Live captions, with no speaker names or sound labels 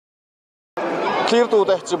clear tu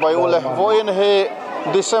te chibai ule voin he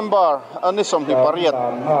December ani som hi pariat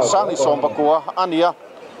sang isom bakua ania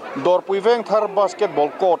dor puiveng thar basketball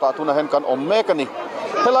court atuna hen kan ommekani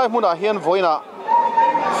helai hmuna hian voina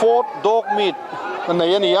Fort dog meat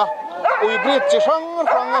nei ania ui brit chi sang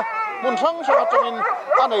mun sang atangin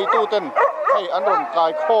anei tu ten hei anron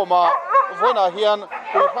kai khoma voina hian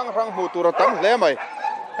ui sang hu tur tam hle mai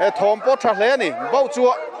e thom po tha hle ni bau chu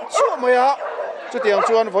maya chu tiang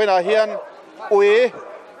chuan voina hian ui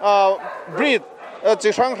brit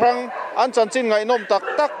chi sang an chan chin ngai nom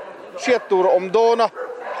tak hriat tur om dona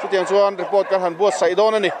chu tiang chuan report kan han buat sai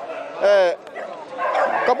dona ni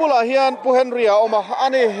Kabula hian pu Henrya oma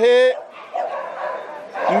ani he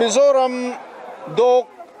Mizoram Dog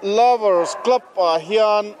Lovers Club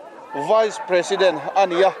hian Vice President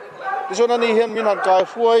ania tisona ni hian min han kai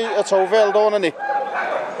fuai chauvel don ani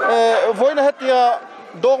voina hetia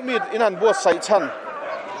dog meat in han buat sai chan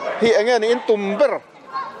hi engen in tumber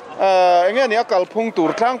engen ya kalphung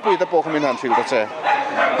tur tlang pui ta pok min han fil ta che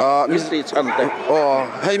mystery chan te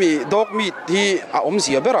Hemi dog meat hi a om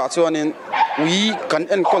sia bera chuanin ui kan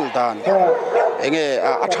en kol dan enge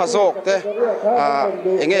a thazok te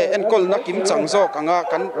enge en kol na kim changjok anga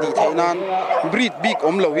kan di theinan breed big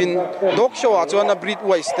om lowin dog show a chuan a breed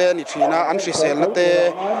wise te ni thina an risel na te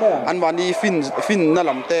an mani fin na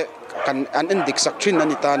lam te kan an endik sak thin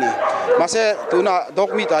ani ta ni mase tuna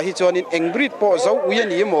dog meat a hi chuanin eng breed po zo ui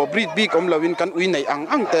ani mo breed big om lowin kan ui nei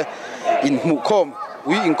ang te in mu khom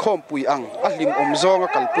ui in khom pui ang a hlim om zonga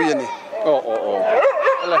kal pui ani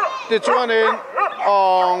ti chuanin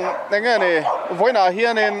engeni voina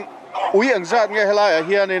hianin ui angzat nge helai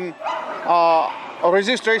hianin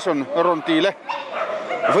registration ron ti le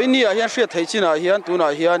voini a hian hriat thei china hian tuna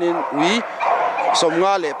hianin ui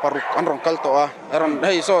somnga le paruk an rong kal to a ron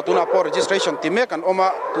hei so tuna po registration ti mek an oma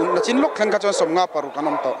tun na chin lok thlang ka chon somnga paruk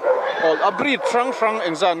anom to a breed frang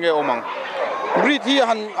engzat nge omang breed hi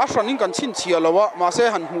han a hranin kan chin chia lawa ma se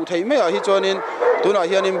han hu thei me a hi chuanin tuna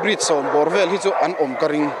hianin breed som borvel hi chu an om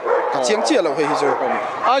karing ka chiang chia lo he hi chu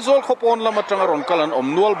aizol khopon lama tanga ron kalan om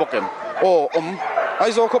nual bokem om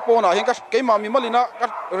aizol khopon a hin ka keima mi malina ka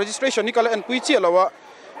registration ni kala en pui chia lawa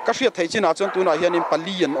ka hriat thei china chon tuna hianin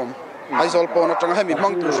palian om aizol pon atanga hemi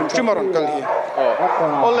mang tu shrimaron kal hi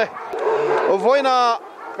ole voina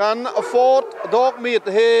kan Fort dog meat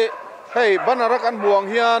hey banara kan buang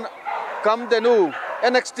hian kam denu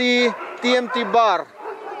NXT TMT bar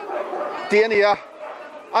tiania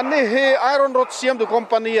anni he iron rod siam du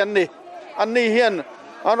company anni hian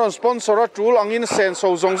anon sponsor a tul angin sen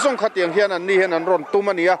so zong khatiang hian anni hian an ron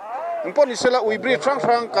tumania angponi sela uibri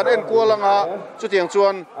frang kan en kualanga chutiang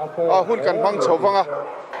chuan hun kan mang chowanga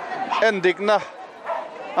endikna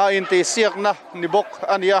inti siakna nibok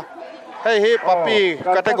ania hei papi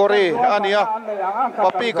category ania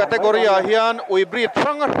papi category a hian uibri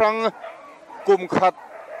frang kum khat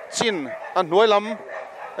chin an hnuailam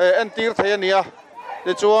en tir theiania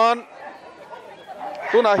ti chuan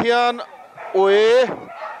tuna hian ui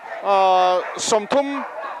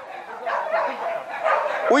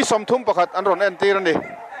somthum pakhat an ron en tir ani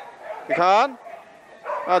tikhan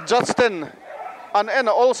Justin an en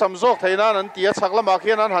ol samjok theinan an tia chaklama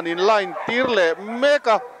khian an hanin line tir le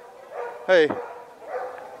meka hei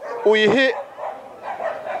ui hi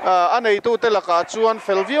anei tu telaka chuan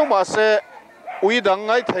felview ma se ui dang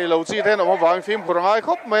ngai theilo chi then om wang film phurangai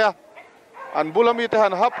khop maya an bulami te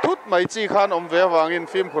han hap thut mai chi khan om ve wangin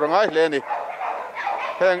film phurangai hle ni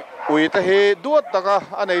heng ui te hi duat taka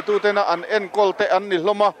anei tu tena an en kol te an ni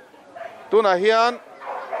hloma tuna hian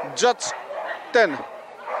judge 10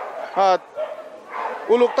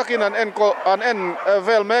 uluk takin an en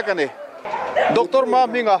vel mekani Dr. Ma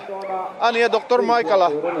minga ani Dr. Michael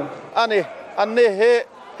ani anne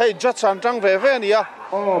hey judge an tang ve ve nia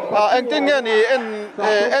anh tin nghe ni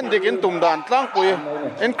en dikin tum dan tlang pui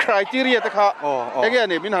en criteria ta kha ege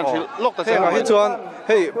ni min han sil lok ta che hi chuan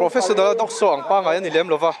hey professor da dok so ang pa nga ni lem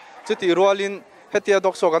lova chuti rualin hetia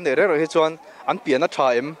dok so kan de re hi chuan an pian a tha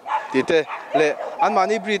em ti te le an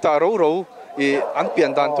mani brita ro i an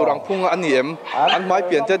pian dan turang phung an ni em an mai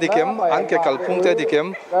pian te dikem an ke kal phung te dikem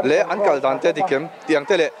le an kal dan te dikem tiang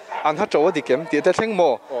te le an ha chaw dikem ti te theng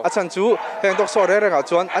mo a chan chu heng dok so re nga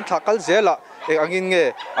chuan an thakal zela angin nge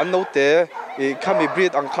an no te khami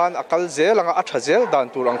breed ang khan akal zel anga a thazel dan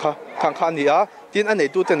turang kha ni a tin an nei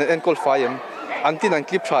tu ten en kol faim an tin an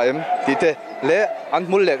clip thaim ti te le an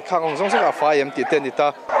mul le khang ong song a faim ti te ni ta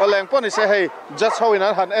oleng poni se hei just how in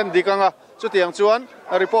han en dikanga chu tiang chuan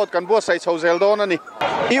report kan bo sai chhozel don ani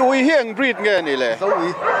i ui hiang breed nge ni le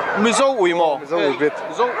mi zo ui mo zo ui breed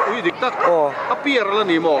zo ui dik tak a pier la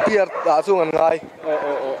ni mo pier da chung an ngai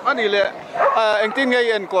ani le eng tin nge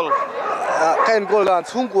en kol cái encol là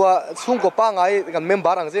chung của ba ngày gần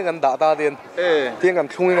member ang riêng gần đã ta tiền tiếng gần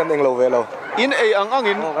chung gần anh lâu về lâu in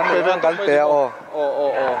angin gần bé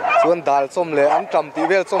chuan dal som le an tram ti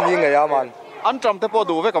vel som hi ngai aman an tram te po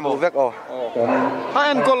du ve kamo vek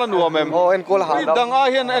ha encol la nuam em encol ha dang a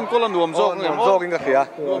hian encol la nuam zok em zok in ka khia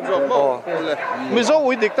mi zo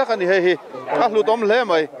ui dik ta kan hi a hlu tom hle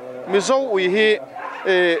mai mi zo ui hi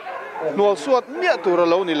nual suat mia tur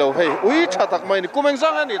lo ni lo hei ui tha tak mai ni kumeng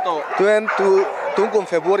zang ani to tung kum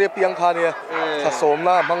February piang kha ni sa som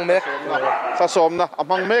na mang mek sa som na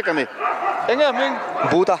amang mek ani enge ming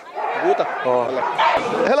buta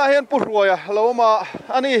hela hian purruaya lawmawm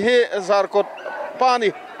ani he zarkot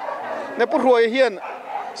pani ne purruaya hian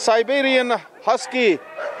Siberian husky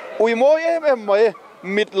ui moi em mai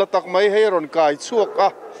mit la tak mai he ron kai chuak a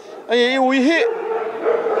ai ui hi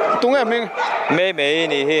tung em ming mê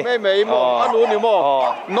nì hi mê mo anu ni mo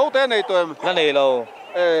no te nei to em nó nì lâu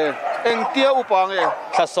eng tia upang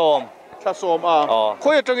sa som a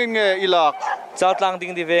khoi tangin nge ilak cháu lang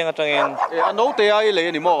ding đi về ngay trong em no te ai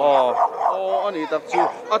le ni mo ani tak chu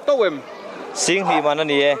a to em sinh hi mà nó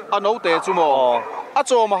nì no te chu mo a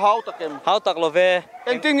cho ma hau tak em hao tắc lo về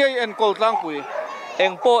eng ting ei en kol tlang pui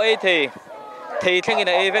em po ấy thì thing in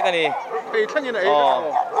ấy về cái nì ei thangin ei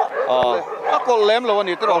a kol lem lo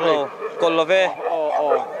ani tro le còn lo về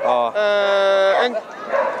eng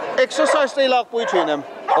exercise te lak pui thin em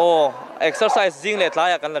exercise zing le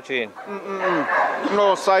tlaya kan la thin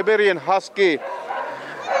no Siberian husky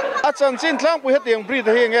a chan chin tlang pui hetiang breed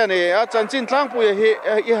hi nge ni a chan chin tlang pui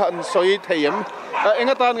hi han soi theim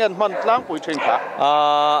enga tan ngan man tlang pui thin kha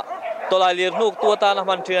to lai lir nuk tua ta na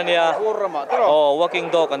man thin nia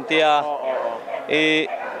walking dog an tia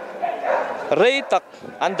rei tak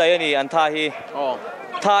an dai ani an tha hi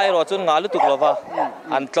thai ro chun nga lu tuk lova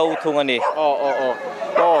an tlo thung ani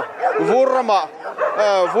vurrama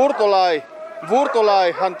vur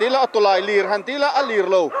tolai hantila tolai lir hantila alir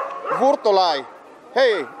lo vur tolai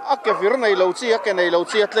hey akke vir nei lo chi akke nei lo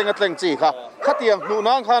chi tleng chi kha khatiang nu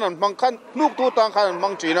nang khanan mang khan nuk tu tang khanan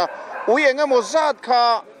mang china ui enga mo zat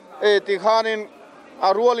kha ti khanin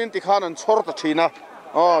arualin ti khanan chhor ta thina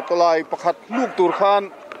tolai pakhat nuk tur khan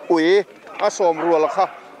ui a som rual kha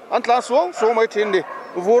an tla so mai thin di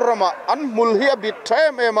vurrama an mul hi a bit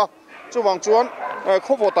them ema chuwang chuan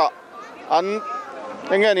khopota an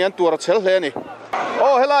enge ni an tur chel hle ni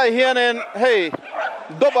helai hianen hey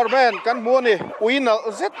doberman kan mu ni uina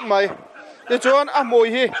zet mai ti chuan a moi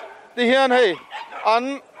hi ti hian hey an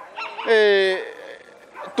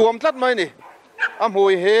tuam tlat mai ni a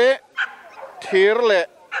moi he thir le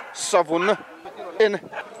savun en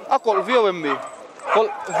a kol viau em mi kol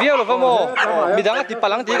viau lo vamo midang ti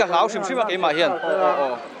palang ti ka hlau sim ma ke ma hian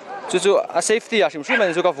chu a safety a sim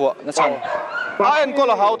man zu ka vo na chan a en kol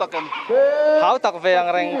hau takem hau tak ve ang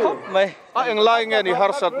reng khop mai a eng lai nge ni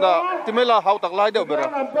har sat na timela hau tak lai deu bera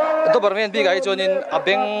to barmen bi ga chonin a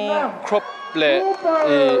beng crop le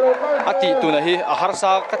ati tu na hi a har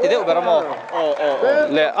sa ka ti deu bera mo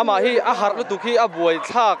le ama hi a har lu tu khi a buai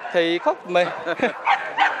thak thei khop mai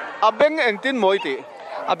a beng eng tin moi ti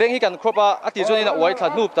a beng hi kan crop a ati chonin a wai thla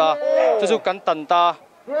nup ta chu kan tan ta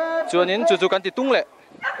chonin chu kan ti tung le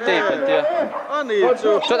te pen tia ani chu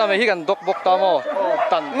chot ame hi kan dok bok ta mo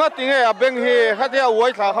tan nga tinge a beng hi hatia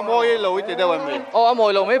uai thla khamoi lo ti dewa mi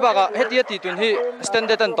amoi lo me ba ga hetia ti tun hi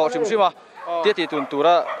standard an to sim ma ti tun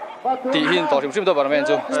tura ti hin to sim do barmen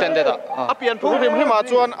chu standard a pian phung rim hi ma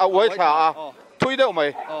chuan a uai thla a thui deu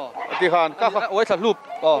mai ti khan ka uai thla lup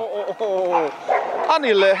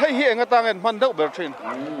ani le hei hi enga tangen man deu ber thin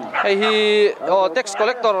hei hi tax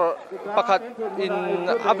collector pakhat in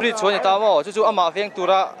abri choni ta mo chu ama veng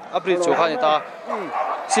tura abri chu khani ta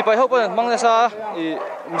sipai ho pan mangna sa i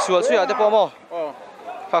misual chu ya te po mo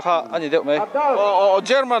kha ani deu mai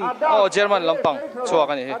German lampang chuak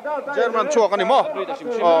ani hi German chuak ani mo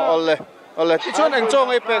ole ti chuan eng chong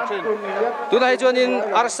ei pek thin tu dai chuan in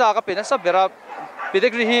arsa ka pe na sa bera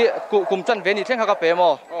pedigree hi kumchan veni thleng ka pe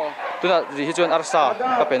mo tuna ri hi chuan arsa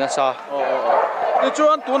ka pe na sa ti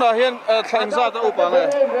chuan tuna hian thleng za ta upang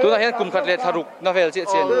tuna hian kum khat le tharuk na vel che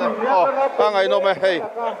chen ka ngai no me hei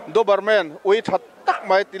doberman ui that tak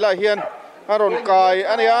mai tila hian aron kai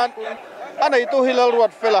anian anei tu hilal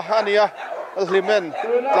ruat fela ania limen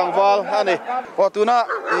tlangwal ani tuna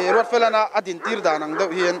ruat fela na adin tir danang do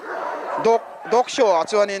hian dok show a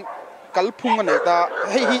chuanin kalphung ane ta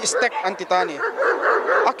hi stack antitani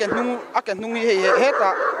aken nung hi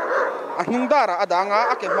heta anung dara adanga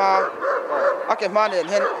akema ne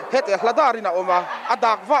hen hete hladari na oma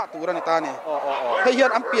adak wa turani tani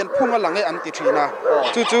hian an pian phunga lange anti thina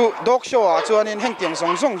chu dok show a chuanin heng tiang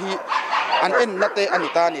song hi an en na te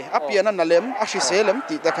anita ni apian an lem a hriselem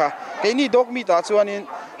ti taka ke ni dog mi ta chuanin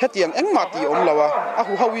hetiang engma ti om lawa a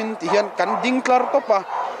hu hawin ti hian kan ding tlar topa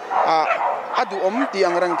a adu om ti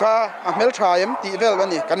ang rangka a mel thaim ti vel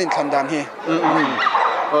wani kanin thandan hi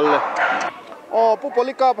ole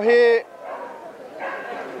pupolika he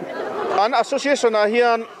an association a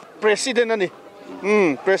hian president ani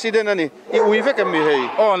president ani I uive ke mi hei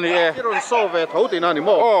ni e ron so ve thotin ani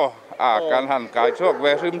mo kan han kai chok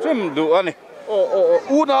ve rim du ani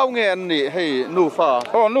u nau nge an ni hei nu fa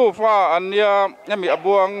nu fa an ya mi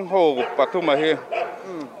abuang ho pathuma hi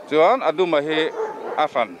chuan aduma hi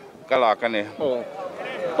asan kala kani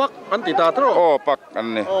pak an ti ta tro pak an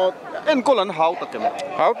ni en kolan hau takem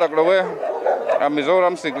hau tak lo we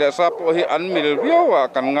Mizoram sikle sa po hi an mil viawa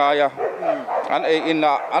kan nga ya an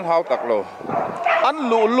ina an hau tak lo an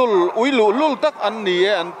lul tak an ni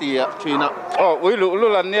an tia china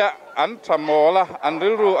lul an ya an thamola an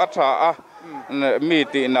ru atha a mi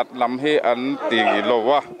ti nat lam hi an ti lo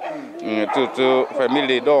wa chu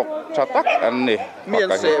family dog chatak an ni mian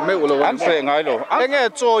se me ulo an se ngai lo enge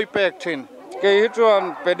choi pek thin ke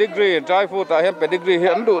chuan pedigree dry food a hem pedigree hi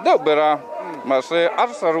an du de bera ma se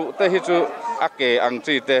arsaru te hi chu ake ang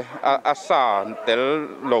chi te asa tel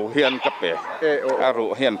lo hian ka pe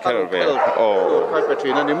aru hian khel ve kai pe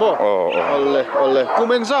thin ani mo ole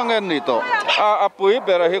kumeng sang en ni to apui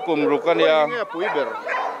bera hi kum rukania apui ber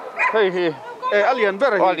hei hi alian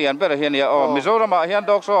ber hian ya Mizoram a hian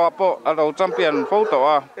dog so apo alo champion photo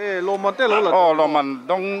a loman te lo la loman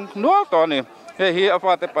dong nuo to ni hei hi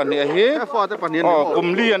afate pani hi afate pani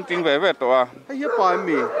kum lian ting ve to a hei pa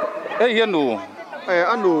mi hei hian nu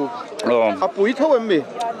anu apui tho em mi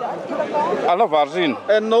ala vargin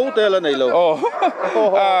en no te la nei lo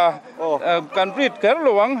kan prit ker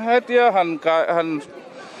luang hetia han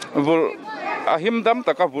vul a him dam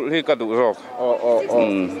taka vul hi ka du rok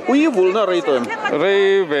ui vul na rei to em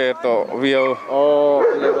rei ve to vio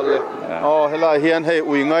le hela hian hei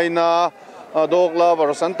ui ngai na dog la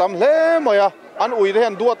versan tam hle moya an ui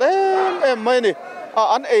hian duat em mai ni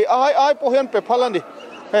an ai po hian pe phalani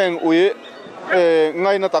heng ui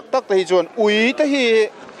ngay na tak te hi chuan ui te hi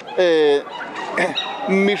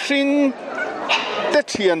mihring te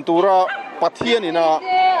thian tura pathian ina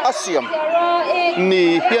asiam ni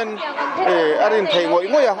hian arin thei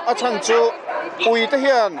ngoi a chan chu ui te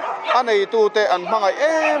hian anei tu te an hmangai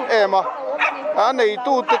em anei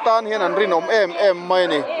tu te tan hian an rinom em mai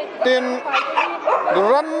ni tin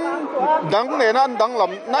ran dang ne na an dang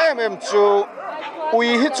lam na em chu ui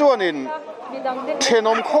hi chuanin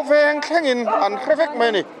thenom khoveng thlengin an hrevek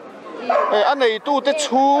mai ni anei tu te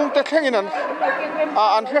chung te thlengin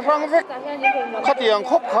an hrang vek khatiang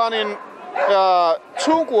khop khanin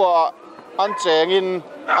chungkua an chengin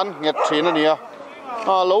an nget thin ania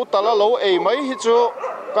lo tala lo ei mai hi chu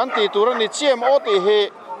kan ti turani chem o ti hi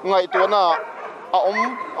ngai tu na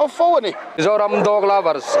a fo ani Mizoram Dog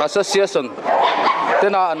Lovers Association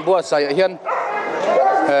tena an bua sai hian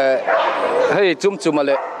hei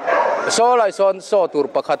chumale so lai son so tur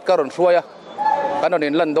pakhat karon hruaya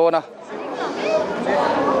kanonin landona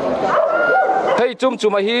hei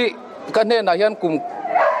chumchuma hi kanhe na hian kum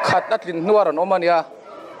khat atlin nuaron omania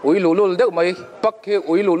uilulul deuh mai pak he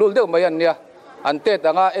uilulul deuh mai ania ante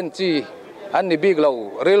tanga enchi anni big lo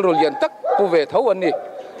railroad yan tak puve thau anni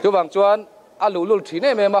chuwang chuan alulul thine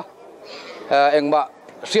mema engma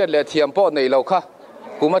rian le thiam po nei lo kha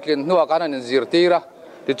kumatlin nuwa kanan zirtira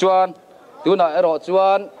ti chuan tuna ero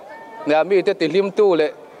chuan nè mi te tilim tu le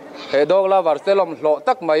he dog la varselom lo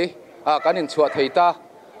tak mai kanin chua theita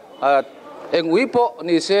eng ui po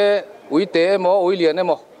ni se ui te mo ui lian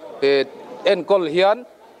emo en kol hian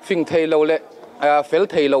phing thei lo le fel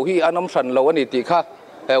thei lo hi anom san lo ani ti kha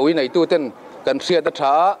ui nei tu ten kan sia ta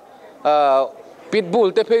tha pitbull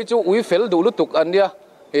te phei chu ui fel du lu tuk ania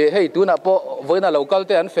hei tu na po voina local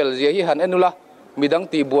te an fel je hi han enula midang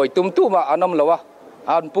ti buai tum tu ma anom lowa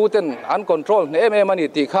an puten an control ne em ani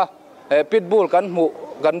ti kha pitbull kan mu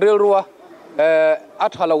kan ril ruwa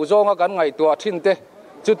athalo zonga kan ngai to thinte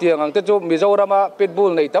chu tiang ang te chu Mizorama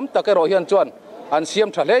pitbull nei tam tak ro hian chuan an siam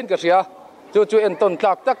thalen ka ria chu en ton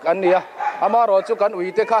tlak tak an nia amaro chu kan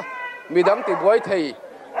ui te kha midang ti buai thei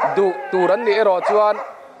du turan ni ro chuan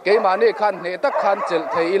keimani khan ne tak khan chel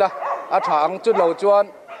theila athang chu lo chuan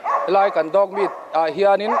lai kan dog mit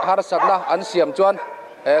hianin har sakna an siam chuan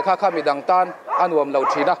kha midang tan anuam lo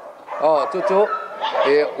thina chu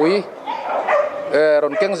ui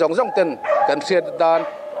ron keng zong ten kan siat dan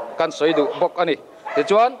kan soi du bok ani ti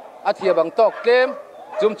chuan athia bang tok tlem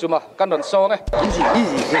chuma kan ron song easy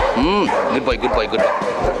good boy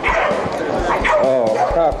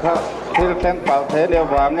kha thil teng pal the le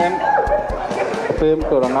wangen phim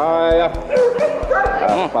của ngay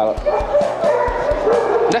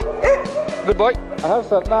Đây. Good boy.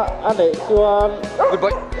 Hasana ane chuan. Good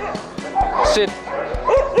boy. Sit.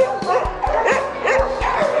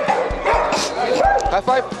 High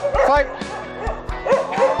five. Five.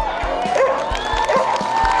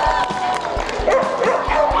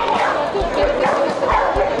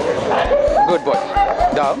 Good boy.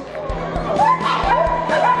 Down.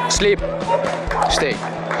 Sleep. Stay.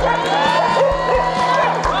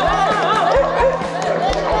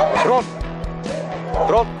 Roll.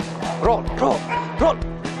 Roll. Roll. Roll. Roll.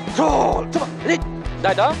 Roll. Come on.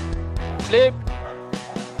 Die down. Sleep.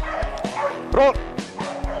 Roll.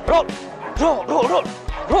 Roll. Roll. Roll. Roll.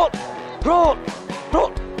 Roll. Roll.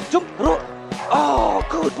 Roll. Jump. Roll. Oh,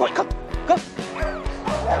 good boy. Come. Come.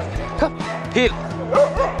 Come. Heel.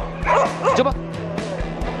 Jump up.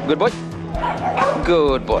 Good boy.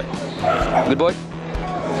 Good boy. Good boy.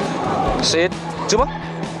 Sit. Jump up.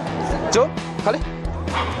 Jump. Kali.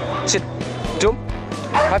 Sit. Jump.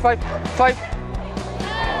 High five. Five.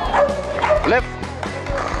 Left.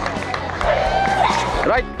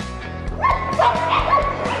 Right.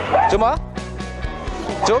 Jump up.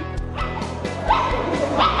 Jump.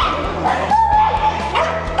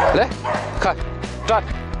 Left. Cut. Trot.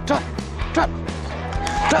 Trot. Trot.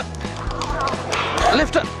 Trot.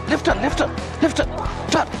 Left turn. Left turn. Left turn. Left turn.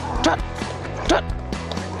 Trot. Trot. Trot.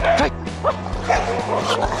 Right.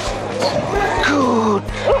 Good.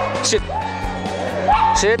 Sit.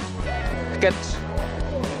 Sit. Catch.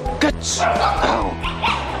 Catch. Ow.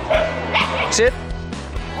 Sit.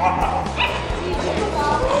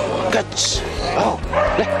 Catch. Oh.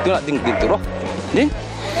 Leh, tu nak ding tu roh. Ding.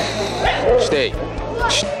 Stay.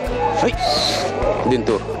 Hey. Ding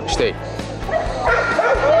tu. Stay.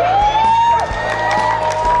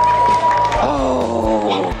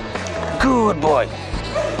 Oh. Good boy.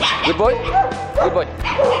 Good boy. Good boy.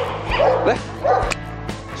 Leh.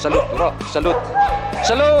 Salute roh. Salute.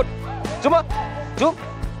 Salute. Cuma. Jump.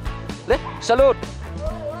 Leh. Salute.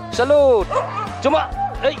 Salute. Cuma.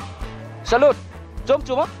 Hey. Salute. Jump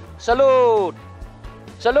cuma. Salute.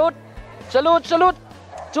 Salute. Salute. Salute.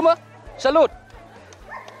 Cuma. Salute.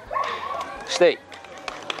 Stay.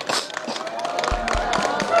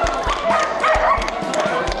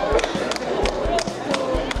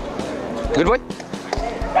 Good boy.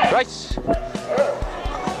 Rise.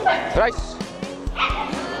 Rise.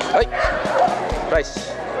 Hey.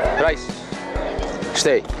 Rise. Rise.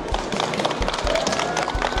 Stay.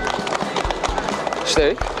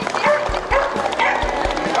 Stay.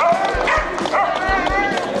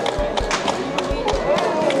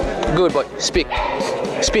 Good boy. Speak.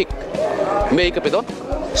 Speak. Make up it on.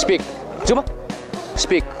 Speak. Cuma.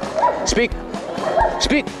 Speak. Speak.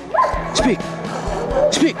 Speak. Speak.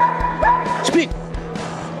 Speak. Speak.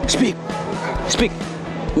 Speak. Speak.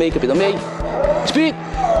 Make up it on. May. Speak.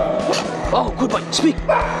 Oh, good boy. Speak.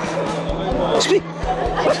 Speak.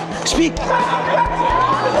 Speak.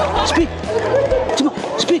 Speak. Cuma.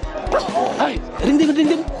 Speak. Hey. Ring them in. Ring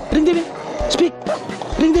them. Ring them in. Speak.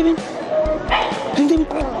 Ring them in. Ring them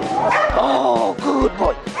in. Oh, good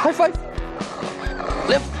boy. High five.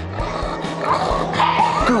 Left.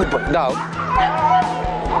 Good boy. Down.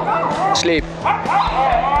 Sleep.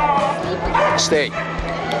 Stay.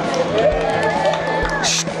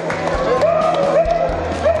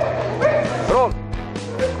 Roll.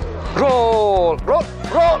 Roll. Roll.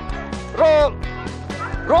 Roll. Roll.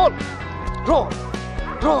 Roll. Roll.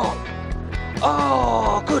 Roll.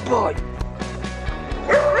 Oh, good boy.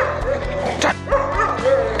 Tut.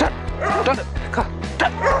 Tut. Tut.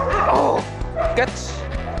 Tut. Oh. Catch.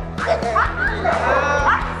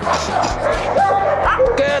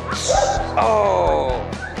 Catch. Oh.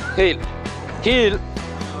 Heel. Heel.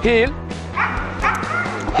 Heel.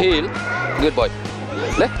 Heel. Good boy.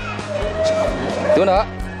 Leh. Tu nak.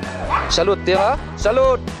 Salute dia ha.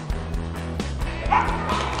 Salute.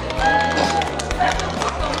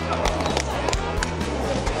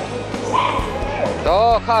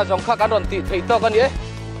 Đó, kha dòng kha cá đòn tị thấy to con nhé.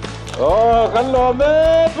 Kan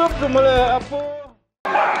lawmawm giúp cho mày apu.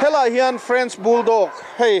 Hela hian French bulldog.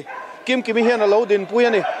 Hey, Kim Kimi hian alo din pu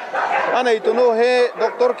yani. Anei tunu he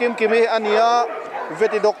Dr. Kim Kimi ania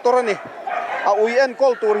veti doktor ani. A uien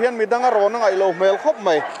kol tur hian midanga ron ngai lo mel khop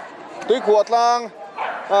mai. Tui khuat lang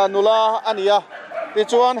nula ania. Ti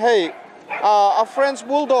chuan hey a French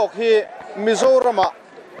bulldog hi Mizoram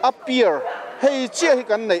appear. Hey chia hi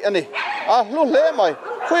kan nei ani. Lu le mai.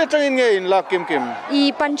 Khuya trangin nge in la Kim Kim.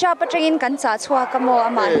 I Punjab trangin kan cha chua kamo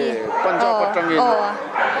amani. Punjab trangin.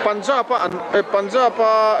 Punjab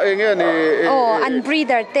nghe ni an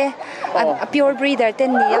breeder te pure breeder te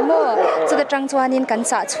ni amo chu da tang chuan in kan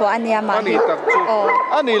sa chua ania ma ani tak chu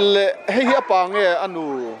ani le hei apa nge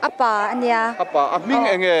anu apa ania apa aming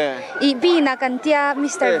enge I bina kan tia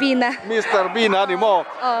Mr. Bina ni mo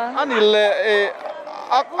ani le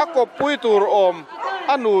ako puitur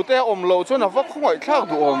anu te lo chuna vak khoi thak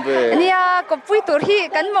du ve nia ko puitur hi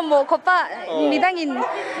kan mamo khopa midangin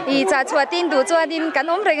I cha chua tin du chuan in kan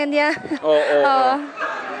reng ania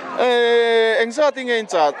engza ting ein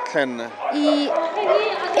cha thlen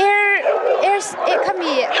air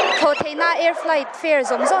kami thotheina air flight fare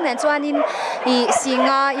zong nen chuan in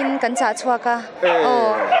singa in kan cha chua ka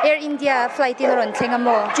Air India flight in ron thlenga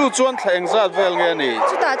mo chu chuan thleng zat vel nge ni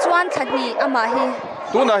chu ta chuan thani ama hi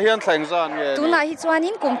tuna hian thleng zan nge tuna hi chuan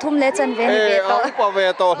in kumthum le chan ve ni ve to pa ve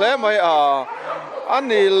to hle mai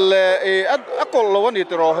ani le akol lo ani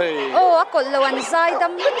tro he akol lo an zai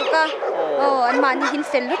dam lutuka an mani hin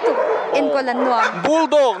fel lutuk en kolan nuam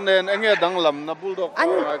bulldog nen enge danglam na bulldog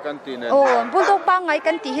kan ti nen bulldog pa ngai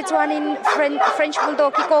kan ti hi chuan in French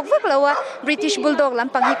bulldog ki kok vak lawa British bulldog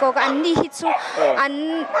lampang hi kok an ni hi chu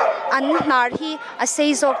an nar hi a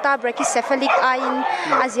seizok ta brachycephalic ain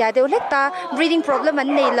azia de uleta breathing problem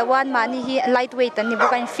an nei lawan mani hi lightweight an ni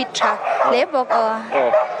bukan fit tha le bok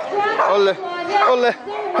ole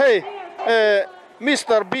hey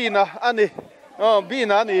Mr. Bina ani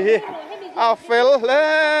Bina ni hi a fel le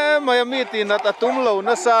mai mi ti na ta tum lo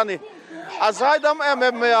na sa ni azaidam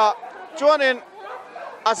ya chuanin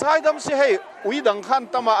azaidam si hey uidang khan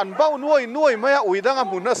tama an bau nuoi maya uidang a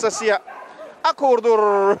mun na sa sia a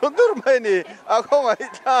khurdur mai ni a khong ai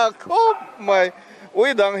ta khop mai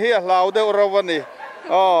uidang hi lau de rawani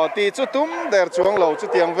ti chu tum der chuang lo chu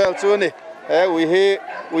tiang vel chu ni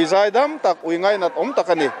ui zaidam tak ui ngai nat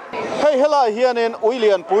takani hei hela hianin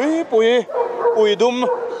uilian pui dum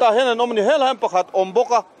ta henan omni helan pakhat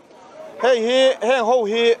omboka hei heng ho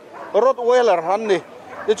hi Rottweiler han ni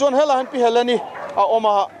ti chuan hela han pi helani a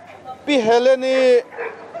oma pi helani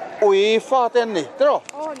ui faten ni tro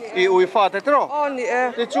ui fate tro ni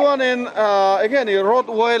ti chuanin again ni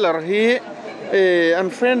Rottweiler hi an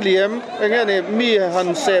friendly again mi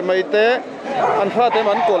han se mai te an fatem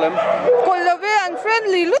an kolem an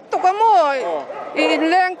friendly lut to ka mo in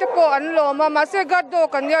leng te ko an lo ma se gaddo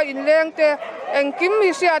kan ya in leng te eng kim mi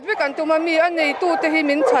siat we kan tuma mi an nei tu te hi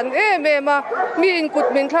min chan ma mi in kut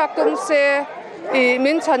min thak tum se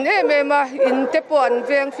min chan ma in te po an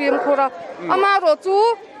veng film khura ama ro chu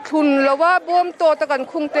thun lawa bom to ta kan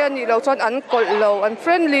khung te ni lo chon an kol lo an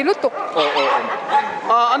friendly lut to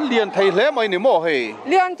an lian thei hle mai ni mo he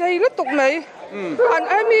lian thei lut to mai an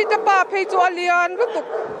ami te pa phei chu alian lut to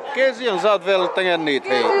ke ziang zat vel tengen ni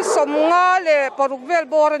thei somnga le paruk vel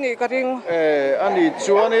bor ni ka ring ani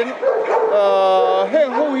chuanin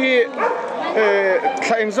heng ho hi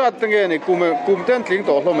thleng zat tengen ni kum ten tling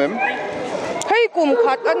to hlomem hei kum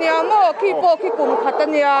khat ania mo ki kum khat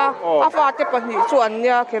ania afa te pani chuan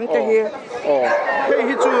nia khem te hi hei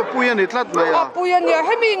hi chu puyan ni tlat mai puyan nia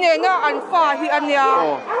hemi ne na an fa hi ania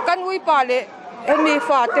kan ui pa le hemi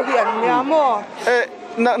fa te hi ania mo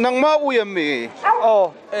nang ma uyam mi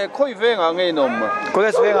khoi venga ngei nom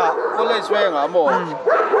college venga mo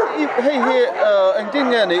hei engting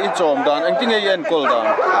ne ni I chom dan engting yen kol dan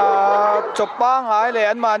chopa ngai le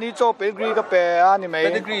an mani cho pedigree ka pe ani mai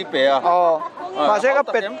pedigree pe ma se ka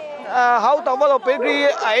pet how ta wa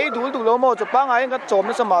pedigree ai dul lo mo chopa ngai ka chom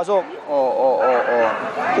na sama so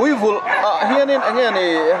ui vul hianin ange ni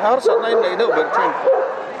har sa nai nei do berthin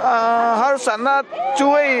har sana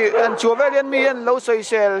chui an chuwelian mi an lo soi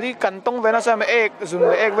sel li kan tong vena sa me ek zun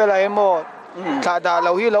le ek vela emo tha da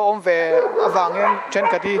lo hi lo om ve awang en chen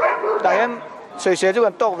khati da hen soi se chu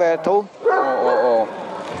kan tok ve tho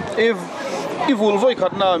if vul voi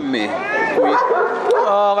khat na mi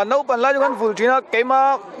kan no pan la kan vul thina keima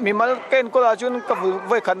mi mal ken ko la chun ka vul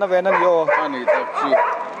voi khat na ve na yo ani tak chi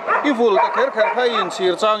if vul ka kher khai in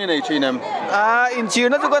sir chang nei chinem in sir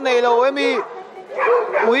na chu kan nei lo emi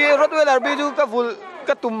ui Rottweiler bi chu ka vul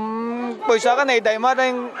ka tum paisa ka nei dai ma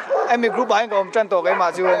dang emi group ai kom chan to kai ma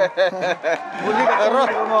chu vuli ka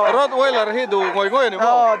Rottweiler hi du ngoi ni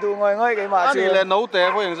mo du ngoi kai ma chu ani le no te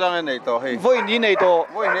voi ang nei to he voi ni nei to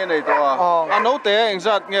a no te ang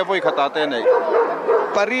zat nge voi khata te nei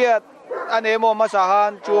pariat ane mo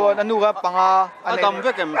masahan chuan anu ga panga adam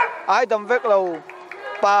vekem ai dam vek lo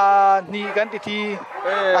pa ni kan ti thi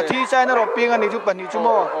a thi sai na ro ping ani chu pan ni chu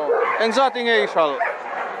mo ang zat nge ishal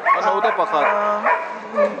ano te pakhat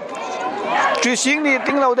tri sing ni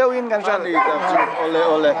ting lo deu in kan san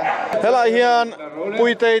ole hela hian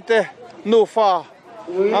puitei te nu fa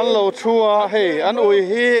an lo chua hei an ui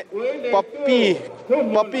hi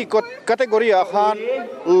papi category a khan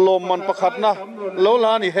lawmawm pakhat na lo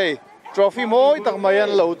la ni hei trophy moi tak mai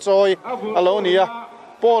an lo choi alo nia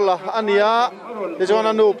pola ania ti chuan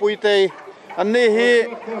anu puite an ni hi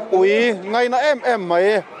ui ngai na em mai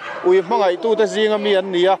ui hmangai tu te zinga mi an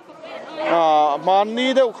nia man ni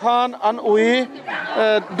deuh khan an ui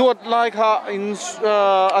duat lai kha in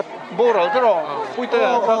boral te ro puite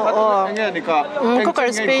kha nge ni ka ko kar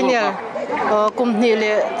Spain ya kumni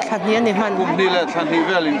le thani ni man kumni le thani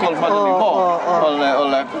velin kol man ni mo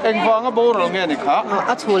ole eng wanga boral nge ni kha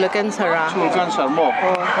a chule cancer mo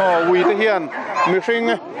ui te hian mi hring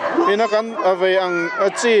ina kan ave ang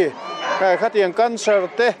chi kha tiang cancer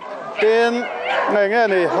te ten ngai nge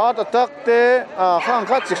ni heart attack te khang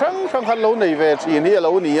kha chi sang khan lo nei ve chi ni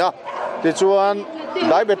lo ni a ti chuan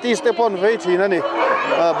diabetes te pon ve thi na ni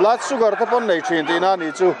blood sugar te pon nei thin ti na ni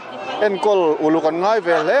chu enkol ulukan ngai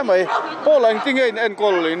ve le mai polang tingein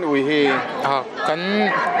enkol in ui hi kan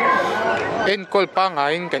enkol pa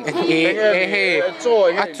ngain kan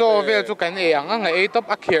a cho vel chu kan anga e top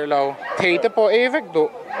a khir lo thei te po e vek du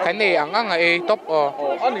kan anga e top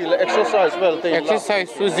ani le exercise vel te exercise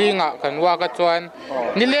su zinga kan wa ka chuan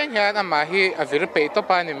ni leng hian ama hi a vir pe to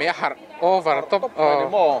pa ni me har over top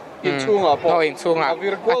in chunga po in chunga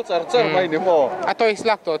vir kol char mai ni mo a toy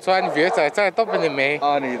slak to chuan vir char top ni me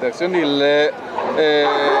ani dak suni le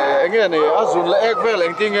nge ni azun le ek vel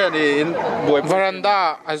eng ting ni in boi veranda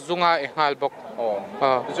azunga e hal bok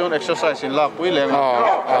zone exercise in lak pui leng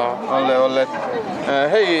ole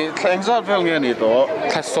hey thleng zat vel nge ni to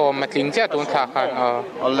thasom ma tling cha tun tha khan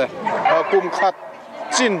ole kum khat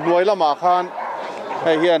chin nuai lama khan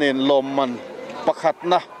hei hian in lawmawm pakhat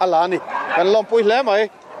na alani kan lom pui hle mai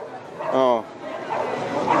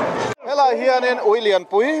hela hian in uilian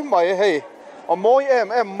pui mai hei moi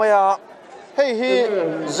em maya hei hi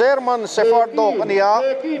German Shepherd dog ania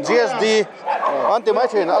GSD anti mai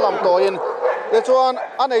thin alam to in le chuan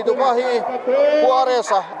anei du pa hi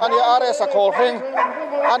QRS ani RS khol hring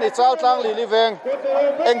ani chal tlang li veng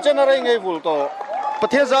eng generate ngei vul to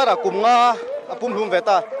pathian zara kumnga apum hlum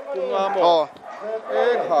veta kumnga mo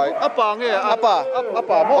khai apa nge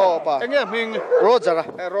apa mo apa enge ming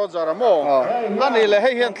roger mo nani le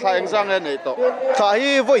hei hian thlai engzang nei to tha hi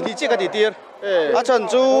voi thi chi ka ti tir a chan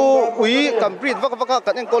chu ui complete vaka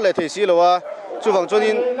kan enkol le thei si lowa chu wang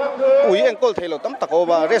chonin ui enkol thei lo tam tak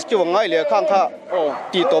owa rescue ngai le khang kha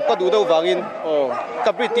ti top ka du do wangin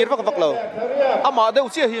complete tir vak lo ama deu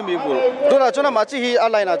chi hi mi bul dona chona ma chi hi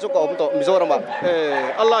alai na chu ka om to mizoram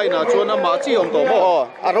alai na chona ma chi om to mo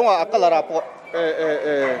aronga akalara po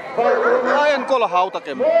ai enkol hau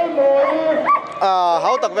takem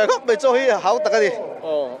hau tak ve khop be cho hi hau tak di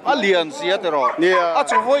alian sia te ro a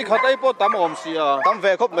chu voi khatai po tam om sia tam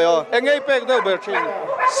ve khop me engei pek do ber thin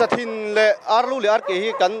sathin le arlu le ar ke hi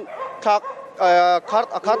kan thak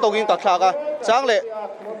khat togin ka thaka chang le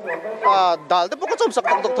dal te pok chom sak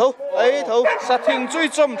tak tok tho ai tho sathin chui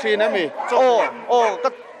chom thin ami ka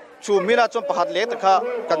chu mina chom pakhat le ta kha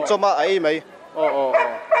kan choma ai mai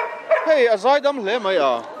hey azai dam le mai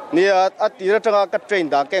ni a tira tanga ka train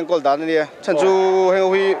da ken kol da ni chan chu heng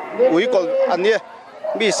ui kol an ni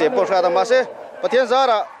mi se por kha da ma se pathian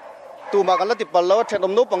zara tu ma kan la ti pal lo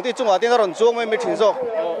thenom no pang ti chunga tin ron chuang mai mi thin zo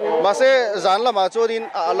ma se zan la ma chu din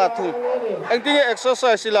ala thung eng ti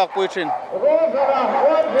exercise lak pui thin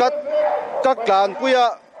ka klan puya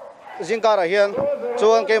jingkara hian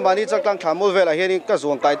chuan ke mani chaklang thamul vela hian ka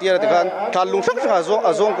zuang kai tia ti khan thal lung sak sa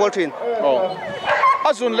azong kol thin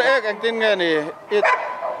azun le ek eng tin nge ni it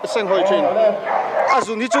seng hoi thin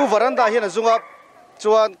azun ni chu veranda hian azunga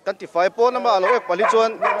chuan kan ti fai pon ma lo ek pali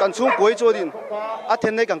chuan kan chung koi chodin a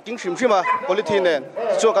then nei kan king shim a polythene nen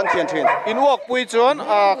chu kan thian thin in wok pui chuan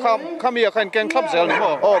khami khan ken khlap zel ni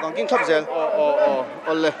mo kan king khlap zel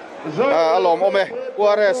olle alom ome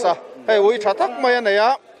QRS hei ui thatak mai ania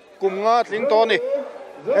kumnga tling to ni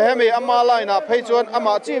hemi ama laina phei chuan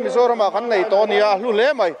ama chi mizorama kan nei to nia hlu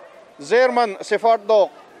le mai German Shepherd dog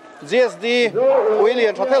GSD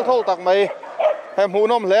William Thatel thol tak mai hem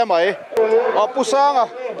hunom hle mai pusanga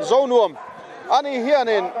zonuam ani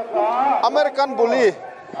hianin American bully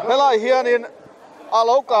helai hianin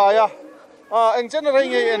alokaya eng generate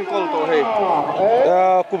nge en kol to hei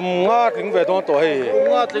kumnga tling ve don to hei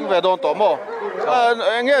kumnga tling ve don to mo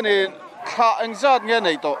nge ni kha eng zat nge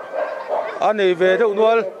nei to ani ve deuh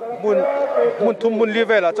nual mun thum mun li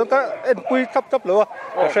vela chon ka en pui thap lo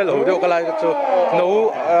a shel ho deuh ka lai chu no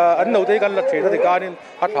an no te kan la thri ta kanin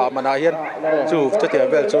a tha mana hian chu chatia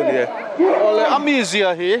vel chu ni ole amizia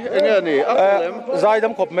hi enge ni zai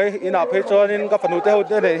dam khop mai ina phei chonin ka phanu te ho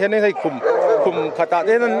ne hian nei khum khum khata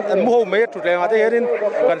te nan mu me thu lenga te herin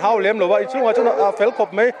kan hau lem lo wa I chunga chuna fel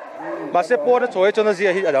khop me ma se po na choi chona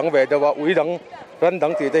zia hi adang ve dawa ui dang ran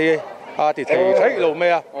dang ti te ti thei lo me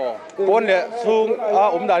a pon le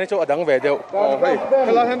chung da ni chu adang ve deu hei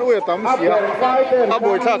khala hen ui tam sia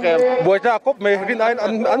boi tha kem boi tha kop me rin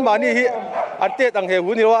an ma ni hi an te dang he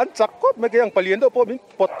hu ni lo an chak kop me ke ang palien do po min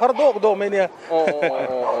pot phar do me ne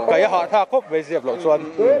kai ha tha kop ve siap lo chuan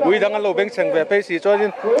ui dang an lo beng cheng ve pe si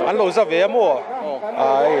chuan an lo za ve mo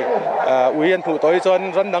ui an thu toi chuan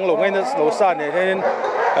ran dang lo ngai na lo sa ne hen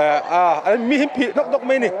an mi him phi nok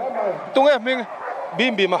me ni tung e ming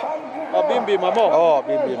bim ma bim ma mo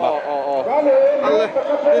bim ma alle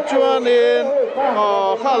chuan in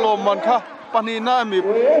kha lawmawm kha panina mi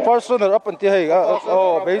personal up anti hei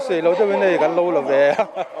be se lo de nei kan lo ve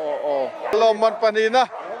lawmawm panina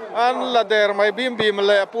an la der mai bim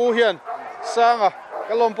le pu hian sanga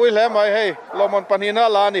kalom pui le mai hei lawmawm panina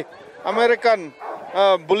la ni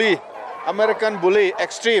American bully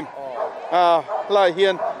extreme la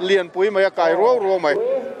hian lian pui mai kai ro mai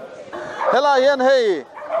hela hian hei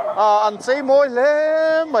an chei moi le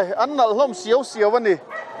mai an nal hlom siau ani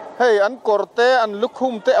hei an korte an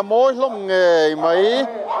lukhum te amoi hlom nge mai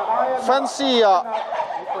fancy a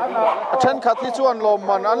then khat hi chuan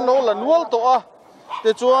lawmawm an lo la nual to a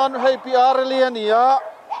te chuan hei PR liania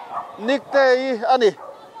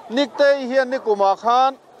niktei hian nikuma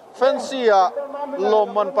khan fancy a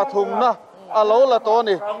lawmawm pathum na alo la to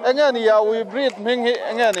ni enga ni ya we breed ming hi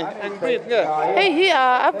enga ni eng breed nge hei hi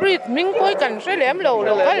a breed ming koi kan se lem lo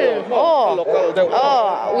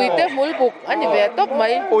ui te mulbuk ani ve top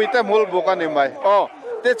mai ui te mulbuk ani mai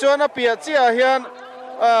te chuan a pia chia hian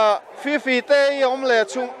fifi te om le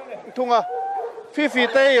thunga fifi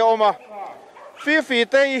te oma fifi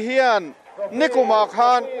te hian nikuma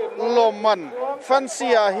khan lawmawm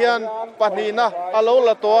fansia hian panina alo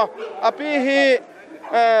la to api hi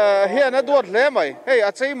hian a duat hle mai hei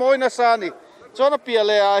a chei moi na sa ni chona pia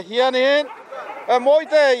le a hian in moi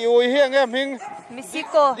te ui hian em hing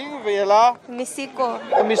Mexico ding vela Mexico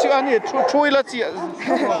ani chui la chi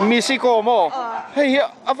Mexico mo hei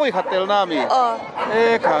a voi khatel na mi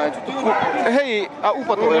kha hei a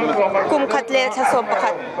upa to em kum khatle chasom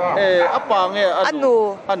pakhat apa nge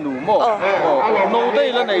anu mo no dei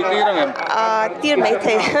la nei ti rang em tir mai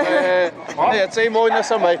the hei chei moi na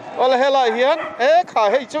sa mai ola hela hian kha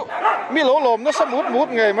hei chu mi lo lom na samut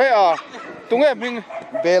nge mai tung em hing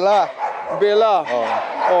bela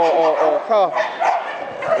kha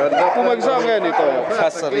kum exam nge ni to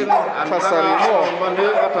khasari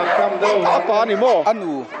mo apa ni mo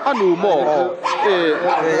anu mo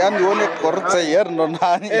anu ne korcheyer non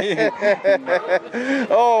hani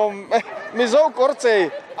mi zo korchei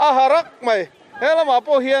a harak mai hela ma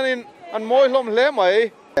po hian in an moi hlom hle mai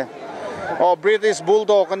British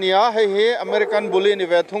bulldog ania hei American bully ni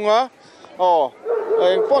ve thunga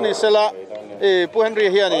eng poni sela pu Henry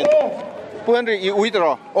hian in pu Henry I ui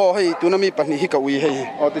tro hei tunami pani hi ka ui hei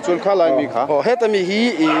ti chul kha lai mi kha heta mi hi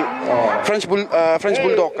French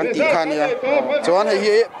bulldog kan ti khania chuan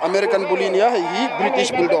hei American bully nia hei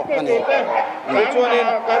British bulldog ani chuan in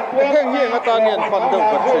heng hi ngata nian pan deuh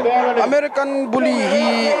kan American bully hi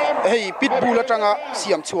hei pitbull atanga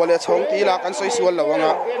siam chuale chhong ti la kan soi sual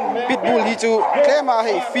lawanga pitbull hi chu tlema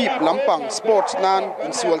hei fip lampang sports nan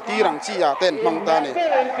in sual ti rang chi ya ten mangta ne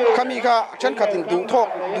khami kha chen khatin du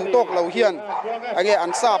tok lo hian age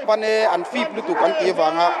an sa pane an fip lutuk an ti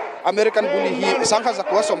wanga American bully hi sangkha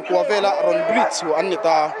zakwa som kwa vela ron bridge hu an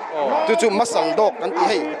nita tu muscle dog an ti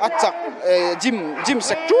hei achak gym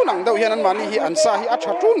sector nang dau hian an mani hi an sa hi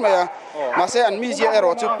acha tun maya ma se an mi zia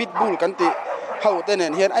ero chu pitbull kan ti hau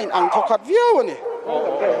tenen hian ain ang thokhat viau ani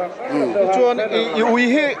chuan I ui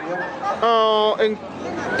hi eng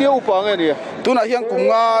tiêu pa nge ni tuna hian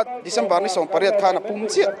kumnga December ni som pariat khana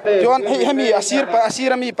pumchi chuan hemi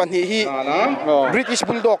asirami panhi hi British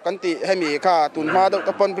bulldog kan ti hemi kha tunma do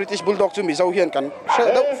tapon British bulldog chu mi zo hian kan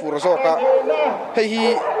do fur zo ka hi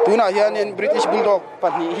tuna hian in British bulldog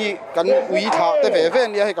panhi hi kan ui tha te ve ve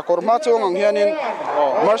ni hi ka korma chong ang hian in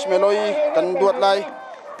marshmallow kan duat lai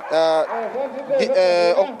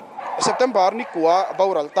September ni kuwa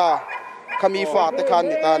bauralta kami fa te khan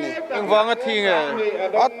ni ta ni wanga thinge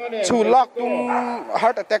at chulak tum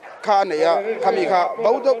heart attack khan ya kami kha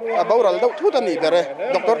baural do thu ta ni bere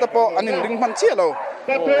doctor ta po anin ring man chi lo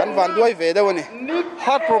kan van duai ve da wani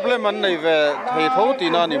heart problem an nei ve thei tho ti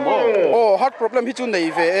na ni mo heart problem hi chu nei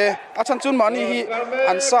ve a chan chun mani hi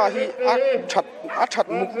an sa hi a that achat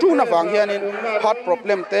muk tu na wang hianin heart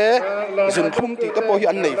problem te zun thum ti te po hi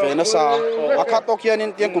an nei ve na sa akha to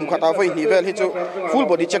hianin tiang kum khata voi ni vel hi chu full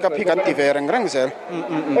body check up hi kan ti ve reng zel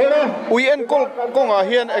ui en kol a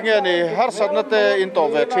hian enge ni har sat na te in to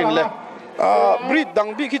ve thin le breed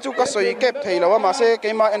dang bi khi chu ka soi kep theilawa ma se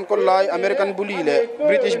keima en kol lai American bully le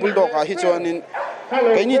British bulldog a hi chuanin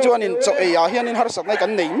keini chuanin cho e ya hianin har sat nai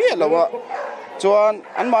kan nei mi lawa chuan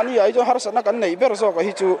an mani ai chu har sat na kan nei ber zo ka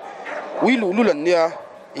hi chu ui lu lu lan nia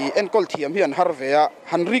I en kol thiam hian har ve a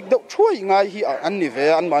han rik deuh thuai ngai hi an ni ve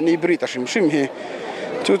an mani breed a hrim hi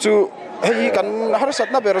chu hei kan har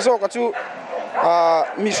sat na ber zo ka chu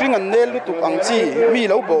mi hring an nel tu ang chi mi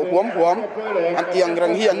lo bo huam an tiang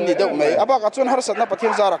rang hi an ni deuh mai aba ka chuan har sat na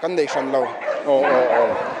pathian zara kan nei hran lo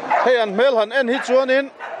hei an mel han en hi chuanin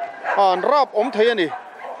an rap om thei ani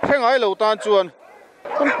thengai lo tan chuan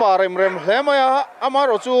kun pa rem hlemaya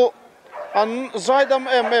amaro chu an zaidam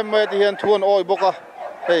em ti hian thuan oi boka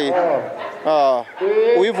hei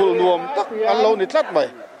ui vul nuam tak an lo ni tlat mai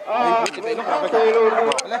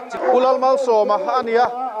ulal mal soma ania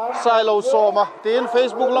silo soma tin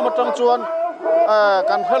Facebook lama tang chuan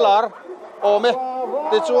kan helar ome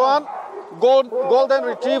ti chuan golden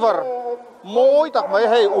retriever moi tak mai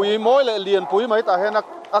hei ui moi le lian pui mai ta hen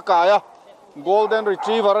akaya golden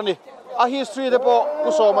retriever ani a history de po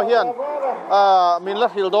kusoma hian min la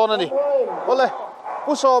hildon ani ole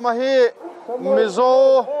kusoma hi mizo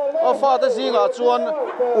fa ta zinga chuan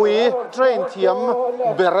ui train thiam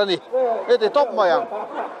berani ete top mayang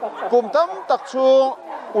kumtam tak chu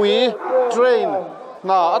ui train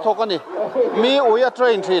na athokani mi ui a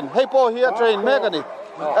train thin hei po hi a train mekani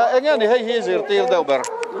enge ni hei hi zirtir deu ber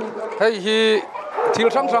hei hi thil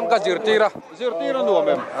thang ka zirtira nuam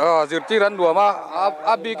em zirtiran nuama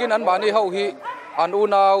abikin an mani ho hi an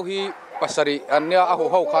unau hi pasari ania a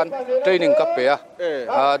ho khan training ka pe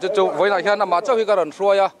chu voina hian ma chau hi karon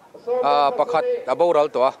hruaya pakhat aboral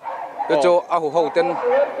to chu a ho ten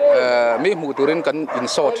mi mu turin kan in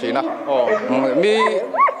so thina mi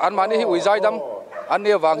an mani hi uizai dam an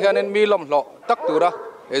ne wang hian mi lom hlo tak tura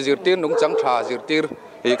zirtir nung chang tha zirtir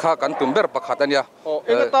hi kha kan tumber pakhat ania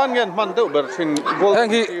ega tan ngen man deu ber thin golden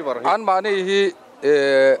retriever an mani hi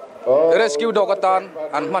rescue dog atan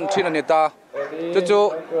an man thin ani ta chu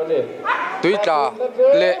tuita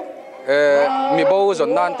le mi bo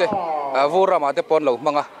zon nan te vura ma te pon lo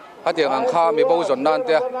manga hatiang ang kha mi bo zon nan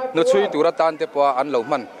te nu chui tura tan te po an lo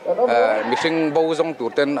man mi sing bo zong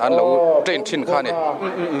tur ten an lo train thin kha ni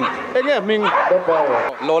enge ming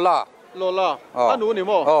lola anu ni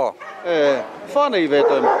mo fa nei ve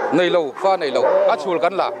toim nei lo fa nei lo a chul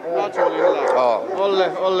kan la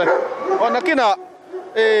olle onakina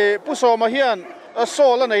puso ma hian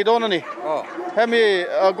sola nei don ani hemi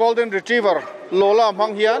golden retriever lola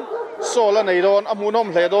mang hian sola nei don amunom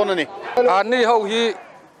hle don ani ani ho hi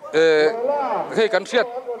hei kan thiat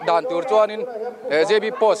dan tur chuanin JB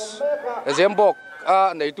post zembok a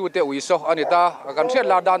nei tu te uiso anita kan thiat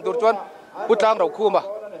la dan tur chuan putlang ro khuma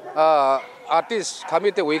artist kami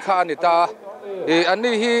te ui kha anita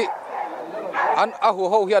ani hi an a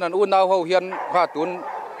ho hian an unau ho hian kha tun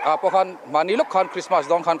pokhan mani lok khan Christmas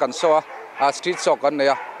dong khan kan so street shock kan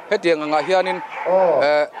neya hetiang anga hianin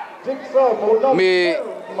mi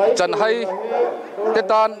chan hai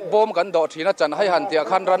tetan bom kan do thina chan hai han tia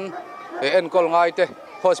khan ran en kol ngai te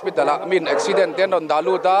hospital a min accident ten on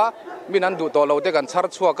dalu ta min an du to lo te kan char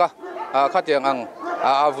chuaka khatiang ang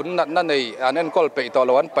avun na nei an en kol pe to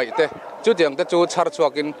lo an pe te chu tiang te chu char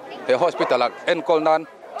chuakin hospital a en kol nan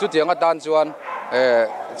chu tiang a dan chuan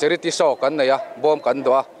charity show kan neya bom kan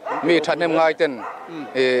do mi thanem ngai ten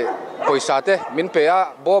poisa te min pe a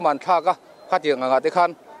bom an tha ka khatiang anga te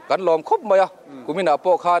khan kan lom khop maya kumina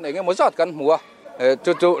po khan enge mozat kan hmuwa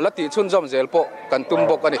chu lati chun jom zel po kan tum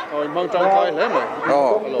bok ani mang tang thai hle mai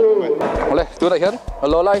le tu da hian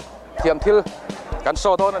lo lai thiam thil kan so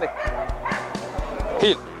don ani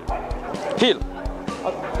hil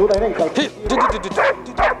tu dai neng hil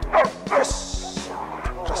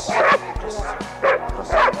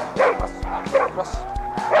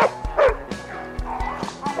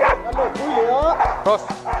cross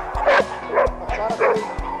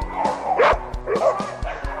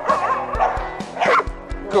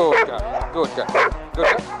good guy.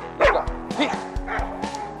 Hit.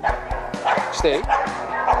 Stay.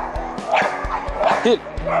 Hit.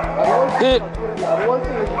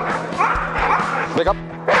 Back up.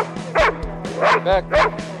 Back.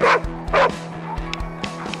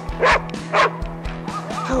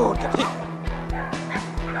 Good guy. Hit.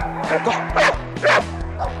 Go.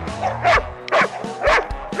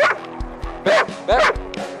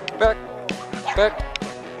 Back.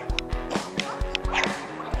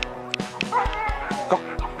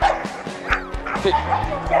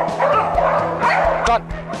 cut,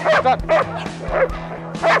 cut.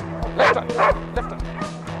 Left turn, left turn.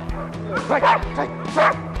 Right, right, right.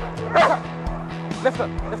 Left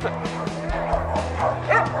turn, left turn.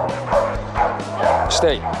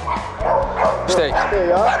 Stay. Stay.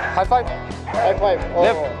 High five. High five.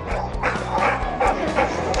 Left.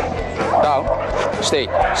 Down. Stay.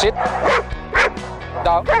 Sit.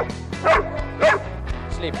 Down.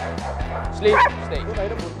 Sleep. Sleep. Stay. Roll.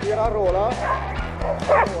 Roll.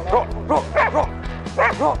 Roll. Roll. Roll.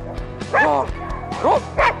 Roll. Roll.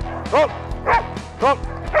 Roll. Roll.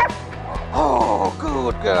 Oh,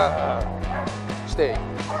 good girl. Stay.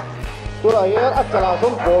 Tura hian a chala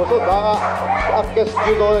son ball so danga a kes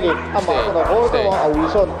judo ni ama so na ball so a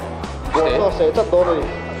wison ball so se chat do ni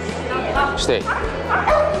Stay.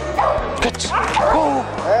 Catch. Go.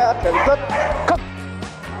 a tel chat Come.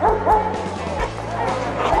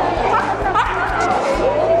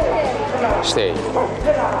 Stay.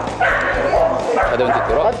 Ada untuk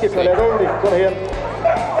tu. at ki phale do ni ko hian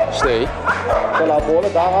Stay. chala ball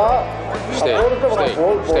danga Stay. Stay.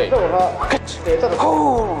 Stay. catch se chat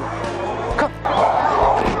Oh. Come.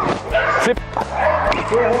 Flip.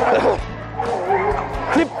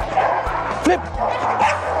 Flip. Flip.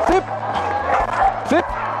 Flip. Flip.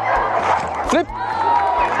 Flip.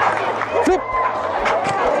 Flip.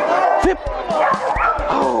 Flip.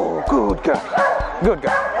 Oh, good girl. Good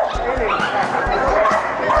girl.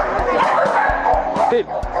 Tip.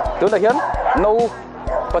 Tu là hian. No.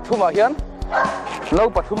 Pathum hian. No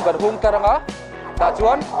pathum kan hung taranga. Ta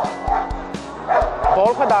chuan.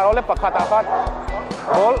 Ball kha daro le pakhat akan.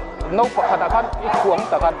 Ball no pakhat akan I khuan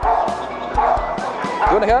takan.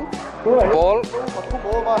 Tu là hian. Ball.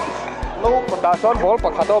 ball ma no Ta chuan ball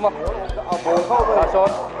pakhat do ma. a ball khau Ta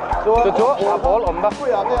chuan. Chu a ball om da. ku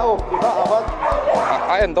ya ne o ki ba awan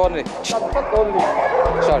A en don ni. sat don ni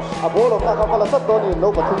Charge. a ball om na ka pala sat don ni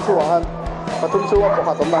no pathum chu han pathum chu a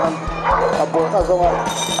pakhat om na han a ball ka zonga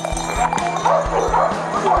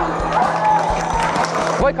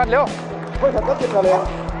Voi khát leo. voi khat ka tin ka le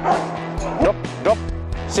Drop. Drop.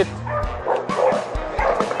 Sit.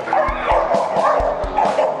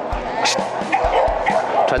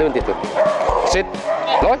 Try to do it. Sit.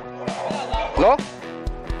 Lối. Lối.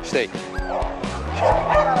 Stay.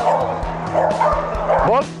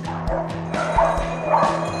 Ball.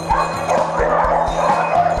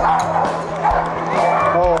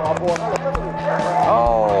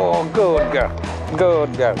 Oh, good girl.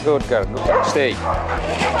 Good girl. Good girl. Stay.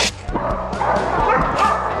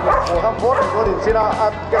 Ham ball ko din sina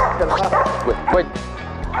at kes kel na Wait.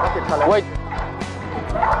 Wait.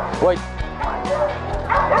 Wait.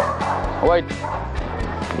 Wait.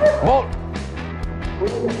 Ball.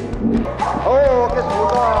 oh kes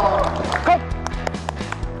buka Come.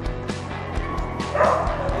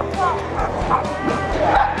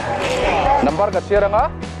 Number ka siranga.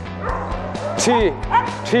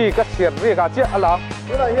 Thi ka sir ri ka chi ala.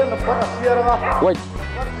 ila hian na pa siara Wait.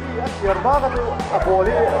 siar ba ka a ball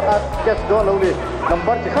ni a kes do lo ni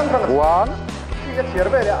number chi khang khang 1, ka siar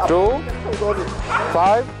be le a 2, do ni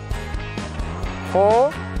 5,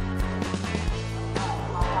 4,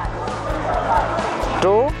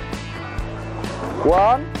 2,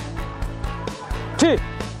 1, 3.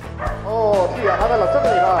 oh ti a hana la chat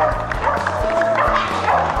ni ha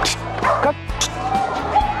Cut.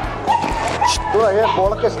 tu la hian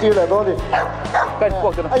ball kes ti le do ni Cái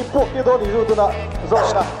cuộc cho nó. ai pok ti do ni tu na zo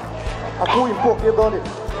na a ku im pok ti do ni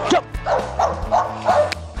Chậm.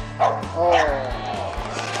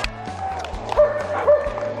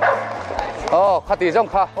 Khát tí trong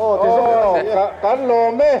khá. ti zo kan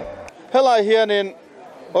lo me helai hian in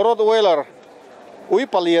Rottweiler ui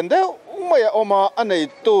palien de mai oma anei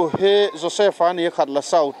tu he Joseph ani khat la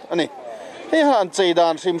south ani he han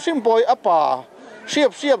cheidan sim boy apa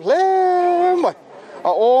siap hle mai a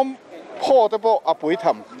om pho te po apui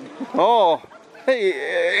tham hei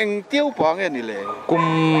eng tiêu pa nge ni le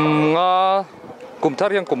Cùng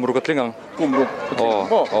thar yang cùng rukat lingang. kumru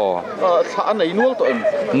sa anei nual to em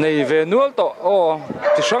Neih ve nual to.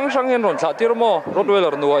 Ti sang hen ron sa tir mo.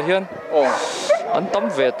 Rottweiler nuwa hian. An tam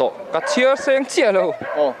ve to. Ka chiar seng chia lo.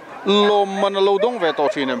 lom man lo dong ve to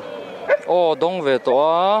thinem Dong ve to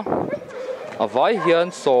a. A vai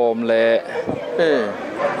hian som le.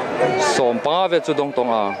 Som pa ve chu dong tong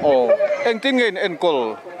a. eng tin ngein en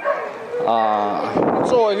kol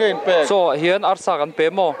So ngein pe so hian arsa kan pe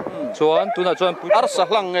mo. Chuan tuna chuan pui ar sa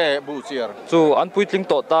hlang nge bu chiar chu an puitling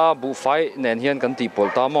to ta bu fai nen hian kan ti pol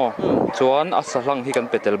ta mo. Chuan arsa hlang hi kan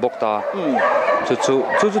petel bok ta.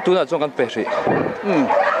 Chu tuna chuan kan pe ri.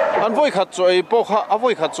 an voi khat choi po kha a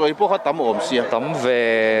voi khat choi po kha tam om sia Tam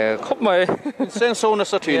ve khop mai. seng so na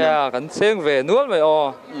sa thin Ya kan seng ve nual mai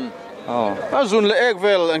zun le ek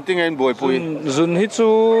vel ang ting en boy pui zun hi chu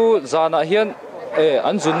zana hian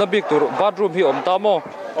an zun na bik tur bathroom hi om ta mo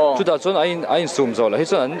chu da chon ain sum zo la hi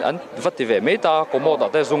chuan an vati ve me ta komo da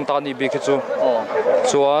te zung ta ni bik hi chu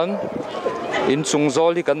chuan in chung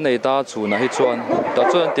zol hi kan nei ta chuna hi chuan ta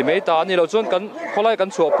chuan ti me ta ni lo chuan kan kholai kan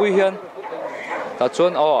chu pui hian ta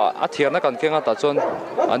chuan a thiar na kan kenga ta chuan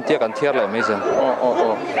an tia kan thiar lai mai zen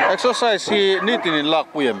exercise hi ni tin in lak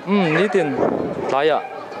puem ni tin tlaya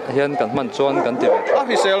hian kan man chuan kan ti a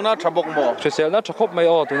risel na thabok mo risel na thakop mai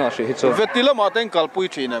tu na hri hi chu vetila ma ten kal pui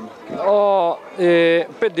thinem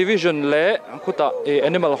pet division le khuta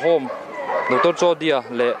animal home Dr. Jodia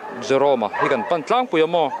le Jeroma hi kan pan tlang puya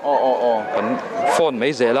mo kan phone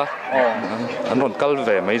mai zela an ron kal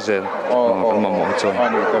ve mai zel kan ma mo chu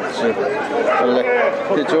le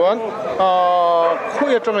ti chuan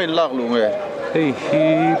khuya tang in lak lu nge hi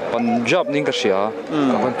Punjab ning ka sia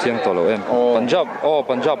kan chiang to lo em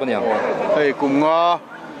Punjab ani ang hei kum nga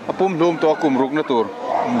apum hlum to kum ruk na tur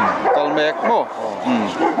kal mek mo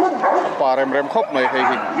parem rem khop mai hei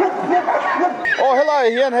hi helai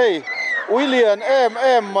hian hei William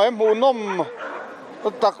mai mu nom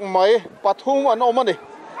tak mai pathum an omani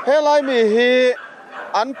helai mi hi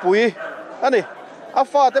an pui ani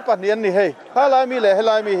afa te panian ni hei helai mi le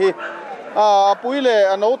helai mi hi pui le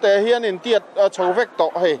ano te hian in tiat chovek to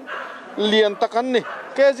hei lian takan ni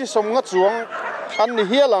keji somnga chuang an ni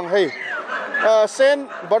hialang hei Saint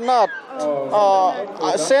Bernard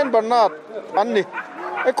an ni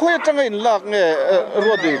khoi tanga in lak nge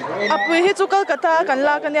rodi apui hi chu Kolkata kan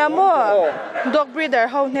la kan ya mo dog breeder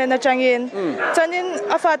ho ne na changin chanin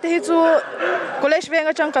afate hi chu college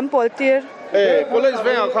venga chang kan poltir college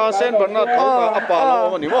venga kha Saint Bernard tho ka apa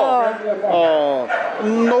lo ni mo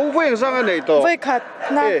no veng sang nei to voi khat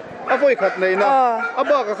na a voi khat nei na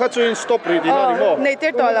aba ka kha chuin stop ri din ni mo nei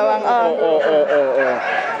ter to lawang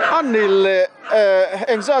anil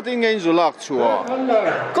exactly ngein zulak chua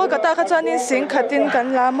Kolkata kha chanin sing khatin kan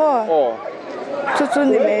la mo chu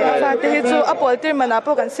ni me afate hi chu apoltir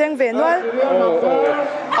manapo kan seng ve nual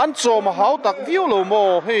an chom hau tak view lo mo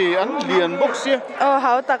hei an lian box sia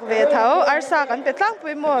hau tak ve thau arsa kan pe tlang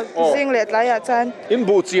pui mo sing let la ya chan in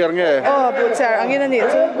bu chiar nge bu chiar angin ani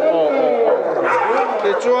chu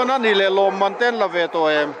te chuan ani le lom man ten la ve to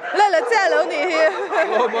em la cha lo ni hi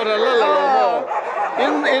lo ma la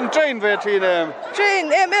in train ve thi nem train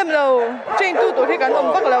lo train tu thi kan om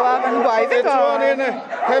bak lawa kan bai ve ko chuan ne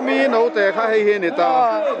hemi no te kha hei hi ni ta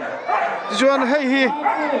chuan hei hi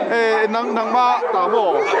nang ma ta mo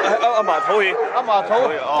ama tho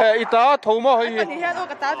ita tho mo hei ani hian o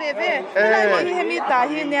ka ta ve ve ani hemi ta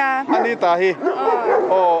hi nya ani ta hi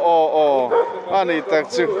ani tak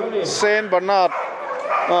chu Saint Bernard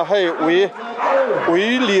hei ui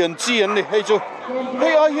lian chi an ni hei chu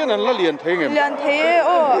hei a hian an la lian thei ngem lian thei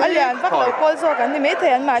a lian bak lo kol zo kan ni me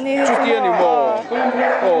thei an ma ni chu ti ani mo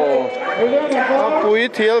pui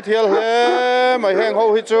thial he mai heng ho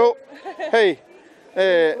hi chu hei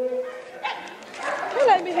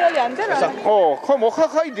lai mi he lian te ra kho mo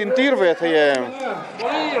kha din tir ve thei em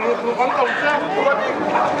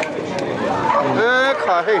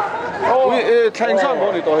kha hei thain san mo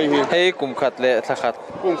ni to hei kum khat le thakhat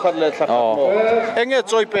mo enge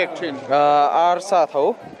choi pek thin ar sa tho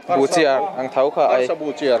bu chiar ang thau kha ai sa bu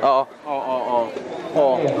chiar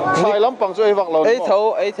khai lam pang chu ai vak lo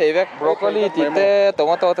ai thei vek broccoli ti te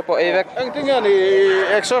tomato te po ai vek ang tinga ni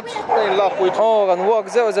exert nei la pui kan work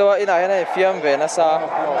zeo ina nei fiam ve na sa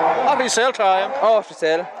a resell time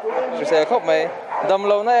resell khop mai dam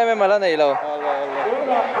lo na em mala nei lo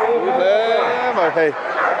mai hei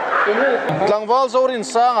tlangwal zorin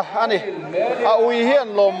sang ani a ui hian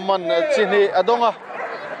lom man chini adonga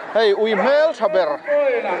hei ui mel thaber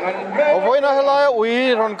voina helai ui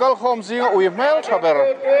ron kal khom zinga ui mel thaber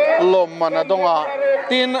lom man adonga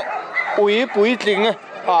tin ui pui tling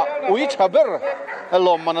ui thaber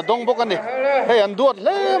lom man adong bokani hei an duat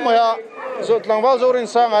le maya zo tlangwal zorin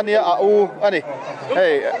sang ani ani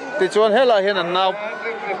hei ti chuan hela hian an naw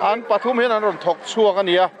an pathum hian an ron thok chuak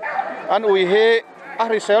ania an ui he a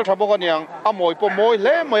resell thabok aniang amoi po moi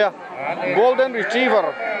le maya golden retriever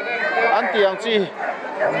an tiang chi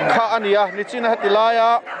kha ania ni china hatilaya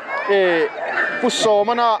puso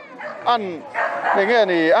mana an nge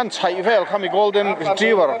ni an chai vel khami golden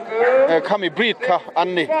retriever khami breed kha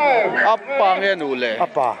anni appa nge nu le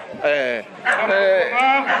apa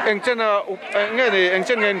engchena nge ni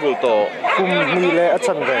engchen nge vul to kum ni le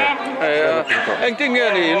achan ve engting nge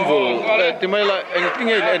ni vul timai la engting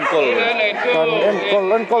nge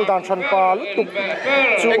enkol dan chan pa lutuk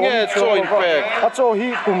chu nge choi pek a cho hi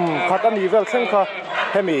kum khat ani vel thleng kha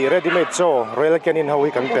Hemi ready-made cho royal canin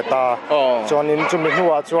hawi kan peta chuan in chumi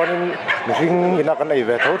hnuah chuan in ring ina kan ei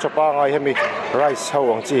ve tho chapa ngai hemi rice ho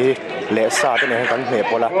ang chi le sa te ne kan hme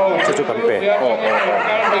pola chu kan pe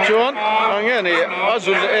chuan ange ni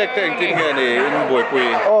azul ek te king nge ni in boi pui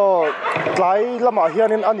tlai lamah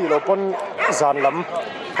hian in ani lo pon zan lam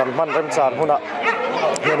kan man rem chan huna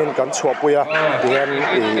hianin kan chhuah puya hian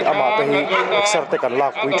ama te hi exer te kan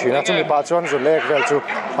lak pui thina chumi pa chuan zu lek vel chu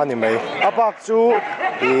ani mai apak chu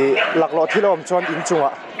laklo thilom chuan in chunga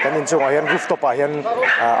kan in chunga hian rooftop a hian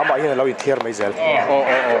ama hian lo in thiar mai zel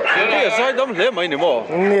ni zai dam hle mai ni mo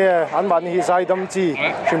ni an ma ni zai dam chi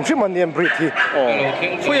hrim an niam breed hi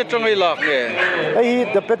pui changai lak nge ei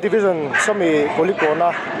the pet division somi kolikona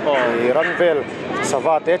ranvel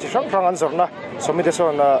savate chi sang an zorna somi de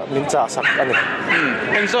son min cha sak ani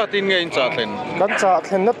en sa tin nge in cha tlen kan cha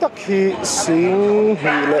thlen na tak hi sing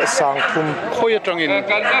hi le sang thum khoi changin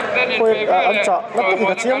khoi an cha na tak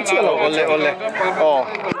ka chiang chi lo ole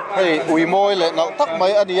hei ui moi le nau tak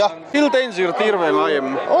mai ania hil ten zir tir ve ngai em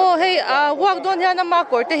hei wak don hian ama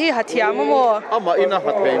kor te hi hathiam mo ama ina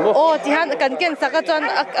hat vei mo ti han kan ken saka chon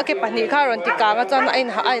ake pahnih kha ron ti kanga chon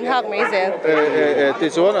ain hak mai zel ti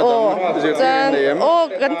chuan adam zir tir nem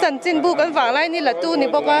kan chan chin bu kan wang lai ni la tu ni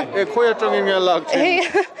boka khoi changin nge lak hei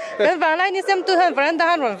kan wang lai ni sem tu han veranda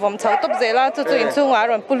han ron vom chau top zela chu chu in chunga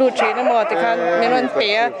ron pulu thrin mo ti khan me ron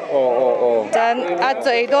pe chan a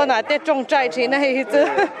chei do na te chong chai thrin na hei chu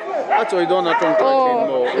a choi do na chong chai thrin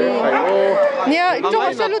mo nia chong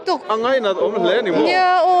a shelu tu angai na om hle ni mo nia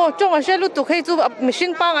chong a shelu tu hei chu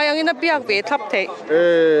machine pa ngai angin a piak ve thap the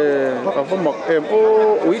a vom mak em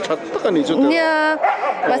ui that tak ani chu nia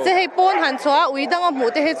ma se hei pon han chwa ui dang a mu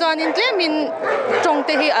te he chuan in tlemin chong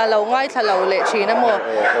te hi a lo ngai thalo le thina mo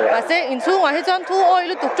ma se in chu wa he chuan thu oi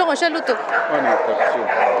lu tu chong a shelu tu ani tak chu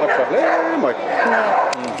a thak le mai